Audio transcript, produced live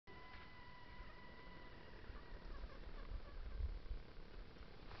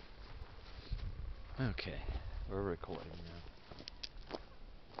Okay, we're recording now.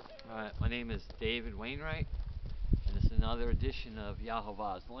 Alright, my name is David Wainwright, and this is another edition of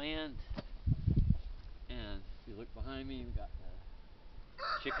Yahovah's Land. And if you look behind me, we've got the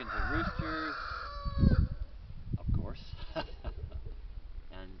chickens and roosters, of course. And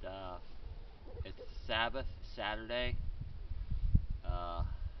it's Sabbath, Saturday,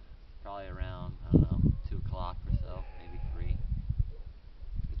 probably around, I don't know, 2 o'clock or so, maybe 3.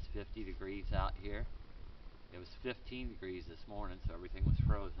 It's 50 degrees out here. It was 15 degrees this morning, so everything was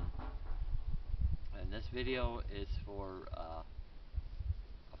frozen. And this video is for a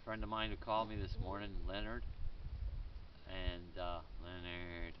friend of mine who called me this morning, Leonard. And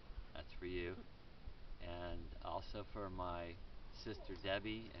Leonard, that's for you. And also for my sister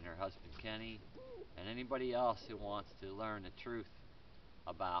Debbie and her husband Kenny, and anybody else who wants to learn the truth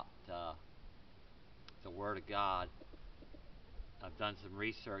about the Word of God. I've done some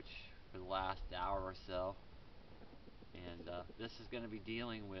research for the last hour or so, and this is going to be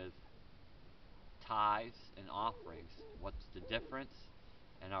dealing with tithes and offerings. What's the difference,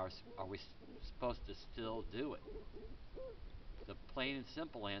 and are we supposed to still do it? The plain and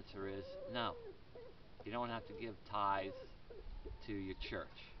simple answer is no. You don't have to give tithes to your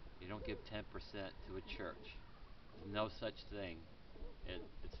church. You don't give 10% to a church. There's no such thing.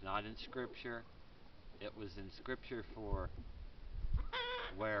 It's not in Scripture. It was in Scripture for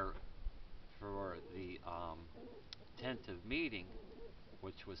the tent of meeting,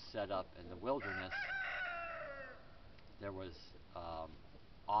 which was set up in the wilderness. There was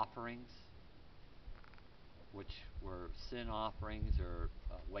offerings, which were sin offerings or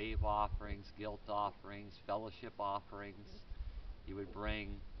wave offerings, guilt offerings, fellowship offerings. You would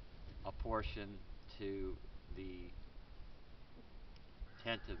bring a portion to the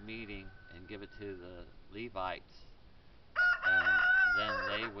tent of meeting and give it to the Levites, and then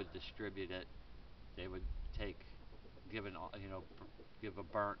they would distribute it. They would give a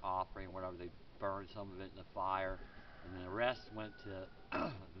burnt offering, whatever. They burn some of it in the fire, and then the rest went to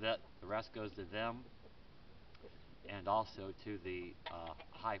the rest goes to them, and also to the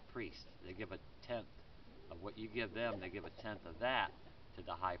high priest. They give a tenth of what you give them. They give a tenth of that to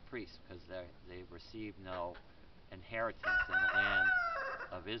the high priest, because they receive no inheritance in the land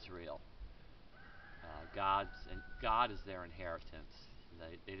of Israel. God is their inheritance.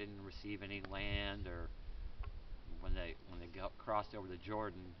 They didn't receive any land, or when they crossed over the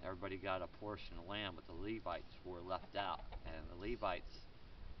Jordan, everybody got a portion of land, but the Levites were left out. And the Levites,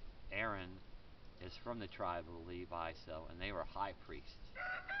 Aaron is from the tribe of Levi, and they were high priests.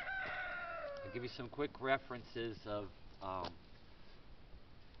 I'll give you some quick references of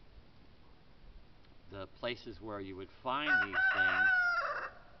the places where you would find these things,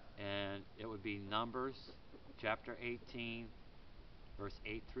 and it would be Numbers chapter 18, verse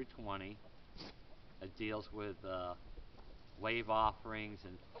 8 through 20. It deals with wave offerings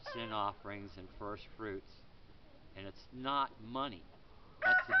and sin offerings and first fruits, and it's not money.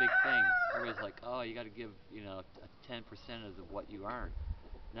 That's the big thing. Everybody's like, oh, you got to give 10% of what you earn.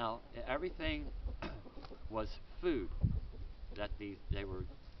 No, everything was food that they were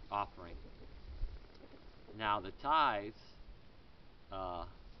offering. Now the tithes,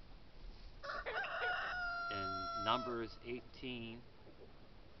 in Numbers 18,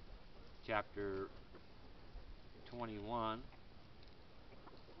 chapter 21,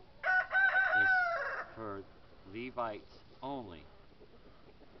 is for Levites only.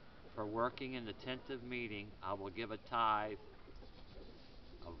 For working in the tent of meeting, I will give a tithe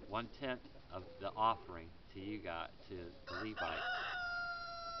of 1/10 of the offering to you guys, to the Levites.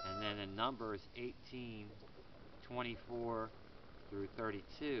 And then in Numbers 18:24 through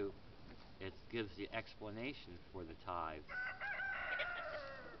 32, it gives the explanation for the tithe.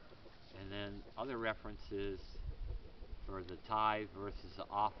 And then other references for the tithe versus the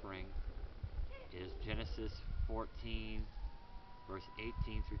offering is Genesis 14, verse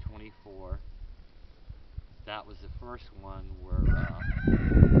 18 through 24. That was the first one where